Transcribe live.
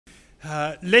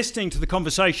listening to the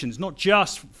conversations, not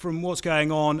just from what's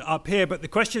going on up here, but the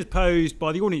questions posed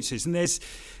by the audiences. And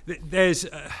there's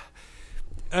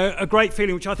a great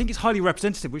feeling, which I think is highly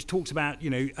representative, which talks about,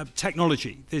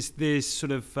 technology. There's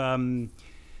sort of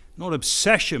not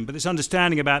obsession, but this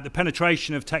understanding about the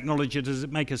penetration of technology. Does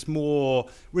it make us more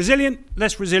resilient,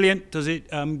 less resilient? Does it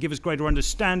give us greater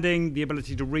understanding, the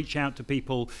ability to reach out to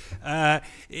people?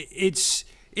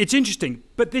 It's interesting,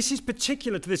 but this is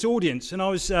particular to this audience. And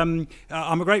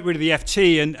I'm a great reader of the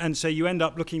FT, and so you end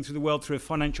up looking through the world through a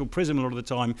financial prism a lot of the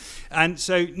time. And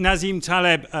so Nassim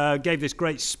Taleb gave this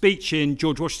great speech in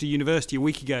George Washington University a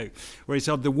week ago, where he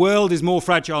said the world is more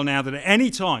fragile now than at any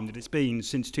time that it's been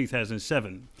since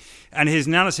 2007. And his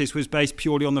analysis was based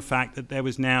purely on the fact that there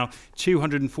was now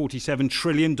 $247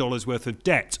 trillion worth of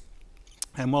debt.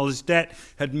 And while this debt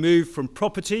had moved from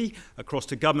property across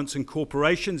to governments and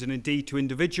corporations and indeed to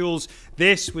individuals,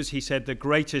 this was, he said, the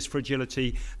greatest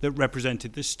fragility that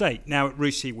represented the state. Now at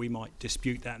RUSI we might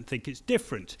dispute that and think it's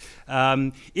different.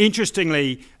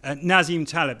 Interestingly, Nassim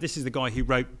Taleb, this is the guy who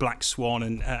wrote Black Swan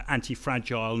and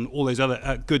Anti-Fragile and all those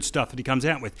other good stuff that he comes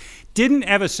out with, didn't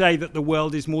ever say that the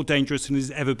world is more dangerous than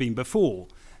it's ever been before.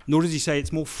 Nor does he say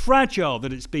it's more fragile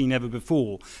than it's been ever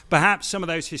before. Perhaps some of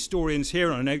those historians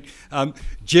here, I know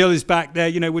Jill is back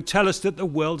there, would tell us that the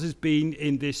world has been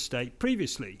in this state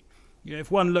previously.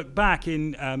 If one looked back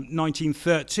in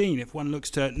 1913, if one looks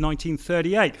to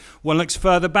 1938, one looks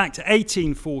further back to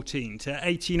 1814, to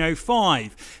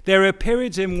 1805, there are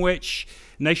periods in which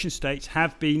nation states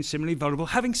have been similarly vulnerable,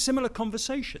 having similar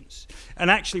conversations.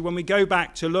 And actually, when we go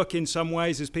back to look in some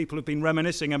ways, as people have been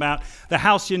reminiscing about the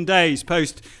halcyon days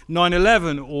post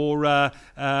 9/11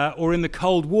 or in the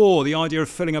Cold War, the idea of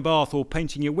filling a bath or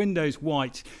painting your windows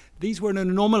white, these were an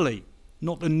anomaly,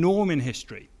 not the norm in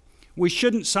history. We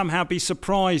shouldn't somehow be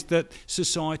surprised that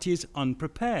society is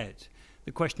unprepared.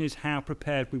 The question is how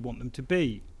prepared we want them to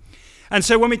be. And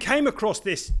so when we came across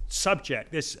this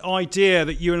subject, this idea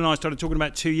that you and I started talking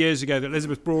about 2 years ago, that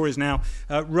Elizabeth Broer is now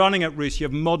running at RUSI,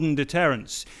 of modern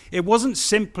deterrence, it wasn't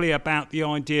simply about the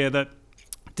idea that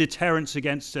deterrence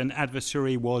against an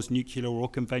adversary was nuclear or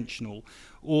conventional,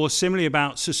 or similarly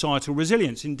about societal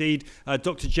resilience. Indeed,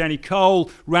 Dr. Jenny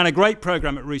Cole ran a great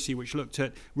program at RUSI which looked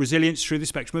at resilience through the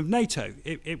spectrum of NATO.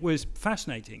 It was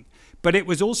fascinating. But it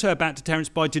was also about deterrence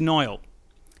by denial,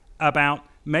 about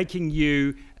making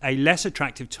you a less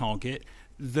attractive target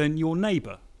than your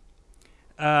neighbour.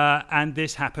 And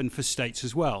this happened for states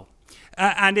as well.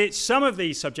 And it's some of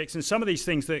these subjects and some of these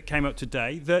things that came up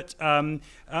today that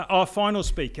our final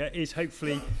speaker is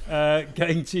hopefully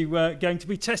going to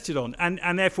be tested on.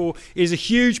 And therefore, it is a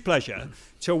huge pleasure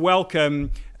to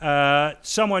welcome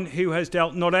someone who has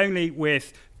dealt not only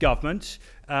with government,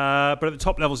 but at the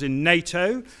top levels in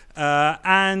NATO,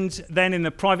 and then in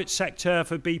the private sector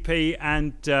for BP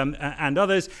and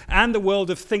others, and the world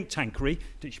of think tankery,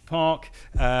 Ditch Park,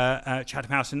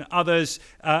 Chatham House and others,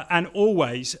 and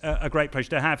always a great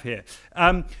pleasure to have here.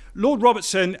 Lord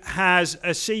Robertson has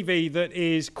a CV that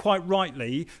is quite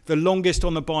rightly the longest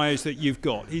on the bios that you've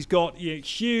got. He's got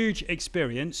huge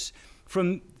experience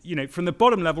from the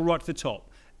bottom level right to the top,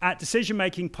 at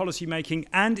decision-making, policy-making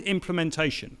and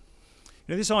implementation.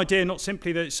 This idea not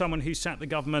simply that it's someone who sat the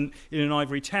government in an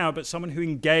ivory tower, but someone who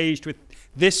engaged with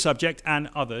this subject and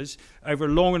others over a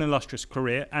long and illustrious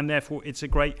career, and therefore it's a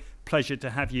great pleasure to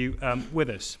have you with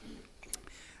us.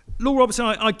 Lord Robertson,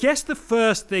 I guess the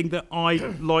first thing that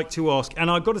I'd like to ask,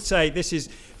 and I've got to say this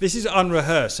is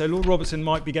unrehearsed, so Lord Robertson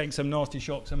might be getting some nasty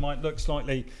shocks and might look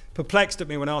slightly perplexed at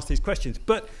me when I ask these questions,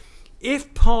 but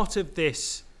if part of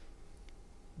this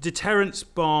deterrence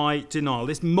by denial,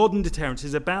 this modern deterrence,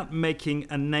 is about making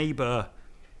a neighbour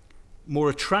more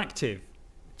attractive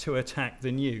to attack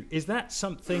than you, is that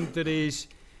something that is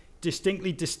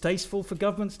distinctly distasteful for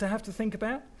governments to have to think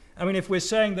about? I mean, if we're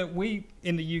saying that we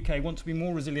in the UK want to be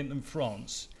more resilient than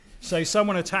France, so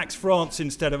someone attacks France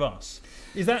instead of us,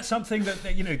 is that something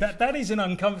that is an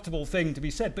uncomfortable thing to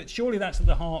be said, but surely that's at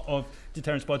the heart of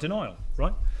deterrence by denial,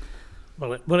 right?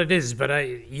 Well, it is, but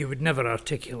you would never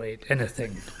articulate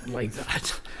anything like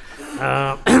that.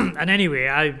 And anyway,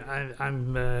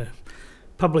 I'm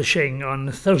publishing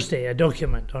on Thursday a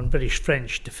document on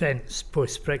British-French defence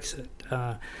post-Brexit,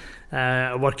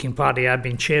 a working party I've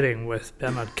been chairing with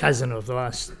Bernard Cazeneuve, the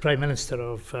last Prime Minister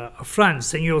of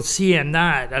France, and you'll see in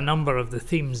that a number of the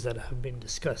themes that have been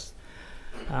discussed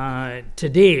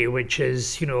today, which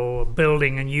is,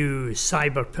 building a new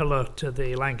cyber pillar to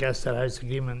the Lancaster House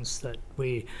agreements, that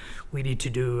we need to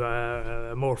do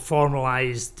a more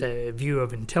formalised view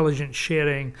of intelligence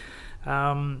sharing,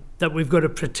 that we've got to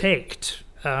protect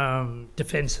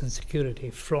defence and security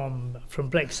from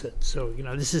Brexit. So,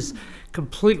 this is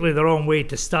completely the wrong way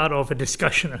to start off a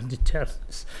discussion on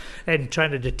deterrence and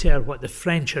trying to deter what the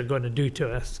French are going to do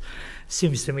to us.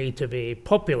 Seems to me to be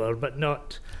popular, but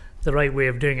not the right way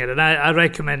of doing it. And I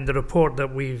recommend the report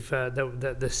that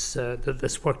that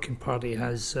this working party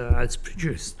has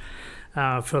produced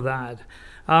for that.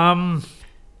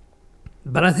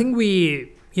 But I think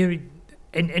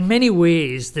in many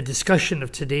ways, the discussion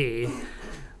of today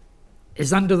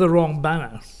is under the wrong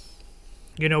banner.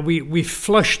 We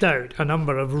flushed out a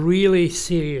number of really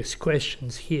serious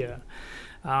questions here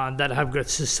that have got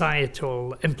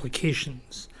societal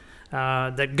implications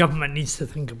that government needs to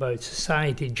think about,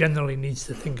 society generally needs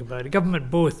to think about,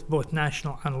 government both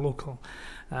national and local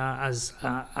as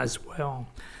well.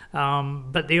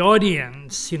 But the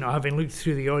audience, having looked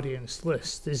through the audience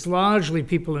list, is largely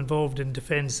people involved in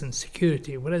defence and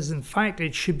security, whereas in fact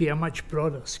it should be a much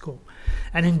broader scope.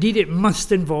 And indeed it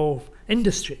must involve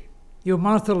industry.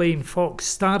 Martha Lane Fox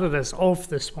started us off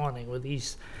this morning with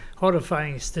these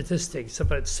horrifying statistics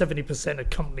about 70% of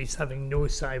companies having no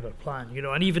cyber plan.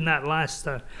 And even that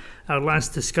our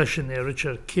last discussion there,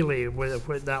 Richard Keeley,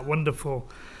 with that wonderful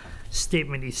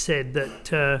statement, he said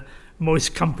that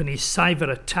most companies' cyber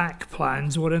attack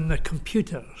plans were in their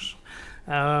computers.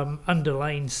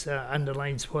 Underlines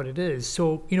what it is.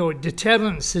 So,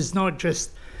 deterrence is not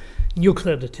just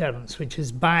nuclear deterrence, which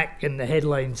is back in the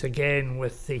headlines again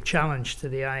with the challenge to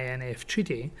the INF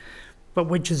Treaty, but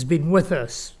which has been with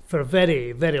us for a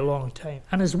very, very long time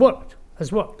and is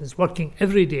working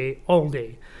every day, all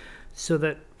day, so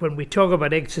that when we talk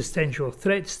about existential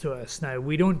threats to us now,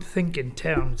 we don't think in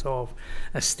terms of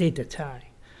a state attack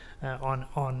on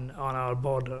our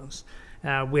borders.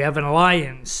 We have an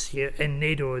alliance here in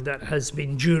NATO that has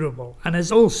been durable and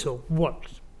has also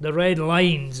worked. The red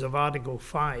lines of Article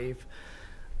 5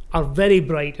 are very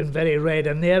bright and very red,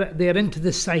 and they're into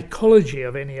the psychology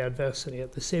of any adversary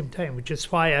at the same time, which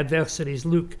is why adversaries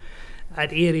look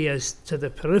at areas to the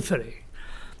periphery.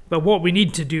 But what we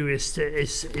need to do is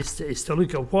to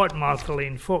look at what Martha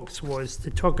Lane Fox was, to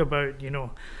talk about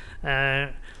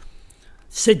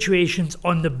situations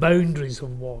on the boundaries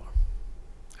of war,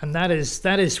 and that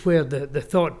is where the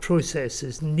thought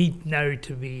processes need now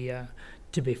to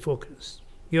be focused.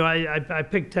 I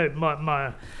picked out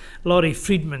my Laurie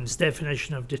Friedman's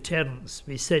definition of deterrence.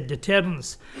 He said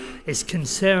deterrence is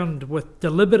concerned with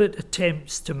deliberate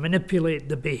attempts to manipulate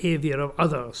the behaviour of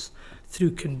others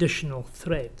through conditional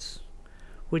threats,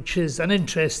 which is an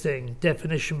interesting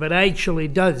definition, but actually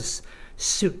does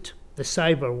suit the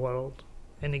cyber world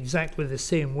in exactly the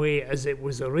same way as it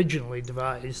was originally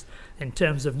devised in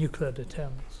terms of nuclear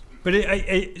deterrence. But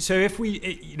so if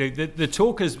the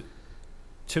talkers,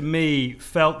 to me,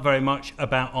 felt very much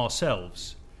about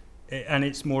ourselves, and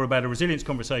it's more about a resilience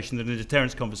conversation than a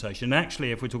deterrence conversation. And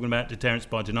actually, if we're talking about deterrence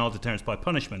by denial, deterrence by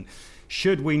punishment,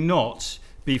 should we not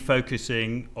be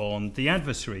focusing on the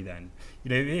adversary then?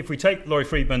 If we take Laurie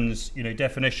Friedman's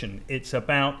definition, it's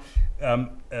about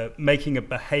making a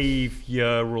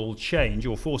behavioural change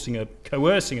or coercing a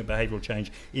behavioural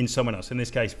change in someone else. In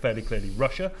this case, fairly clearly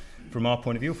Russia, from our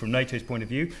point of view, from NATO's point of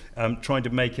view, trying to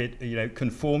make it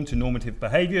conform to normative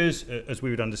behaviours as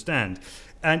we would understand.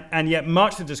 And yet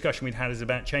much of the discussion we've had is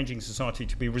about changing society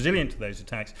to be resilient to those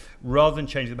attacks rather than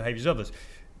changing the behaviours of others.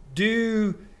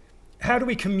 How do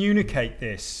we communicate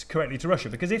this correctly to Russia?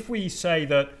 Because if we say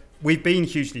that we've been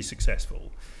hugely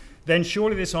successful, then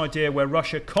surely this idea where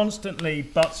Russia constantly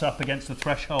butts up against the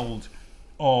threshold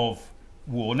of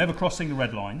war, never crossing the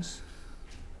red lines,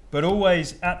 but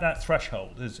always at that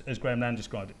threshold, as Graham Land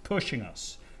described it,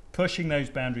 pushing those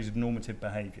boundaries of normative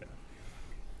behaviour.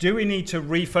 Do we need to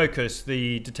refocus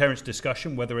the deterrence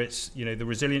discussion, whether it's the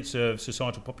resilience of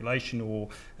societal population or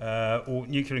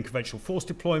nuclear and conventional force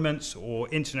deployments or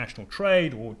international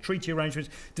trade or treaty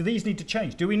arrangements? Do these need to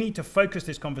change? Do we need to focus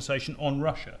this conversation on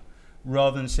Russia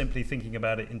rather than simply thinking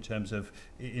about it in terms of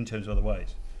other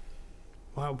ways?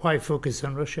 Why focus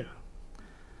on Russia?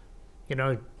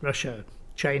 Russia,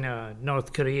 China,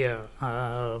 North Korea,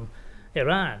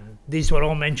 Iran. These were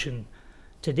all mentioned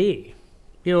today.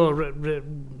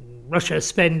 Russia is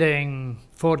spending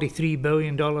 $43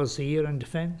 billion a year on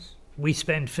defence. We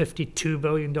spend $52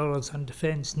 billion on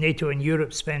defence. NATO in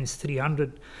Europe spends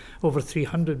over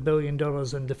 $300 billion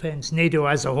on defence. NATO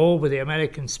as a whole, with the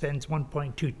Americans, spends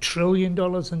 $1.2 trillion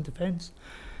on defence.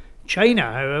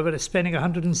 China, however, is spending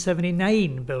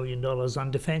 $179 billion on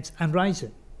defence and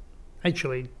rising.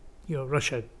 Actually,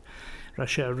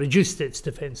 Russia reduced its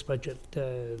defence budget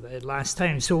last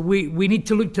time. So we need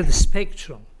to look to the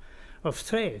spectrum of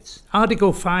threats.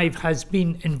 Article 5 has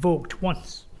been invoked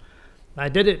once. I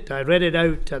did it. I read it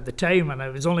out at the time, and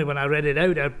it was only when I read it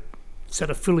out I sort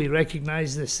of fully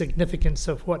recognized the significance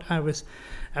of what I was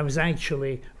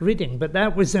actually reading. But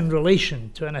that was in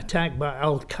relation to an attack by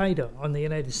Al-Qaeda on the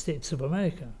United States of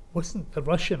America. It wasn't the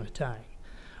Russian attack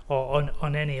or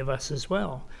on any of us as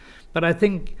well. But I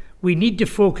think we need to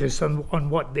focus on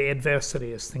what the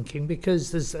adversary is thinking,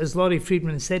 because as Laurie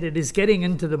Friedman said, it is getting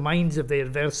into the minds of the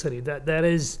adversary that there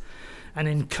is an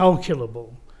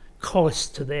incalculable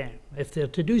cost to them if they're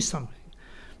to do something.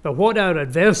 But what our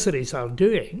adversaries are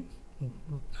doing,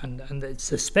 and it's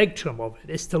the spectrum of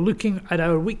it, is to looking at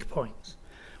our weak points.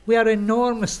 We are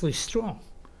enormously strong.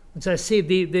 As I say,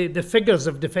 the figures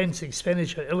of defence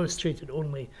expenditure illustrate it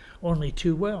only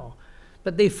too well.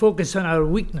 But they focus on our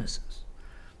weaknesses,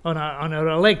 on our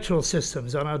electoral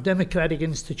systems, on our democratic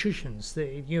institutions.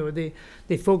 They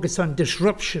focus on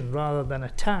disruption rather than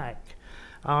attack.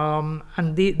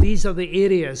 And these are the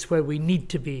areas where we need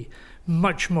to be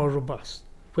much more robust,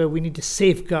 where we need to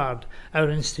safeguard our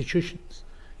institutions.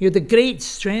 The great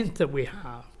strength that we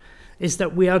have is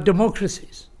that we are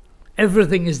democracies.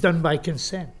 Everything is done by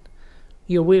consent.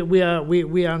 We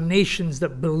are nations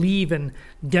that believe in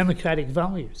democratic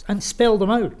values and spell them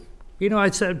out. I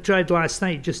tried last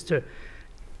night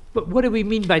but what do we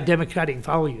mean by democratic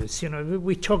values?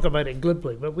 We talk about it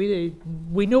glibly, but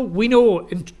we know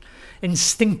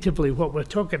instinctively what we're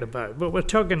talking about. But we're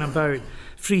talking about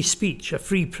free speech, a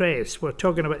free press. We're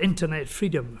talking about internet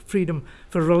freedom, freedom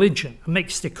for religion, a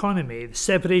mixed economy, the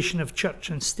separation of church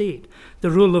and state, the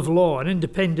rule of law, an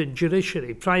independent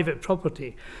judiciary, private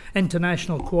property,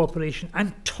 international cooperation,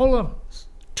 and tolerance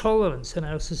in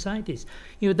our societies.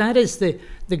 That is the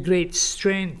great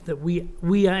strength that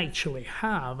we actually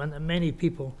have and that many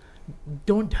people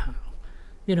don't have.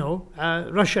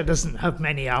 Russia doesn't have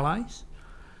many allies.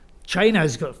 China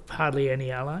has got hardly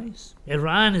any allies.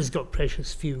 Iran has got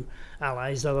precious few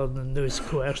allies other than those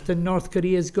coerced, and North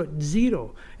Korea has got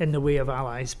zero in the way of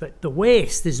allies. But the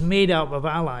West is made up of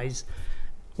allies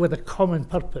with a common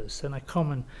purpose and a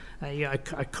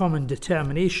common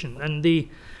determination. And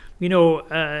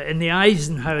in the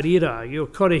Eisenhower era,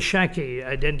 Koreshaki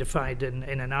identified in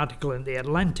an article in The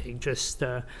Atlantic just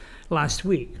last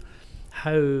week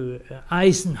how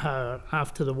Eisenhower,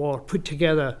 after the war, put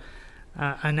together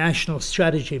a national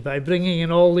strategy by bringing in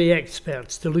all the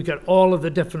experts to look at all of the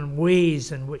different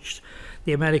ways in which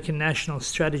the American national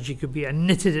strategy could be, and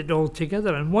knitted it all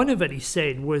together. And one of it, he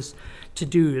said, was to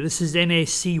do, this is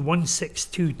NSC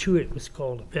 1622 it was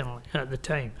called apparently at the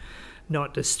time,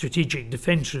 not the Strategic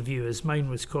Defence Review as mine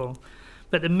was called,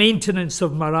 but the maintenance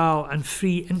of morale and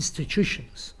free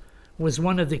institutions was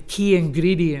one of the key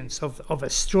ingredients of a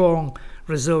strong,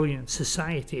 resilient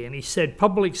society. And he said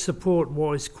public support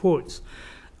was, quotes,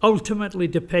 ultimately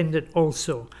dependent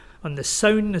also on the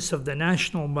soundness of the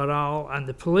national morale and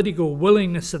the political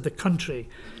willingness of the country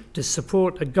to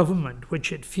support a government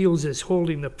which it feels is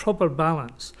holding the proper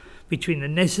balance between the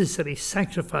necessary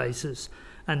sacrifices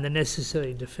and the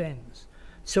necessary defence.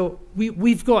 So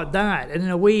we've got that, and in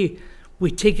a way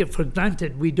we take it for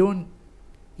granted. We don't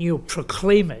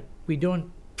proclaim it. We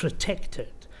don't protect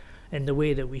it in the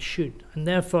way that we should. And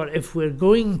therefore, if we're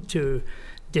going to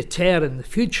deter in the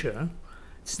future,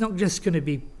 it's not just going to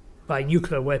be by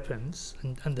nuclear weapons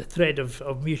and the threat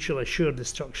of mutual assured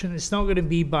destruction. It's not going to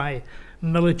be by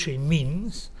military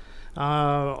means,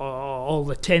 all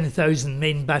the 10,000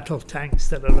 main battle tanks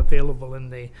that are available in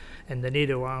the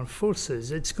NATO armed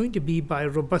forces. It's going to be by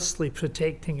robustly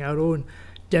protecting our own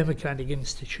democratic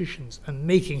institutions and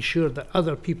making sure that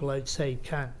other people outside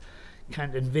can't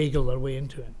inveigle their way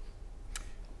into it.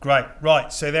 Great.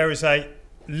 Right. So there is a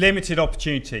limited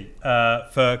opportunity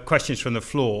for questions from the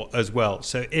floor as well.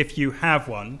 So if you have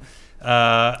one,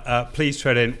 please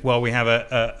tread in while we have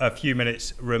a few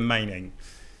minutes remaining.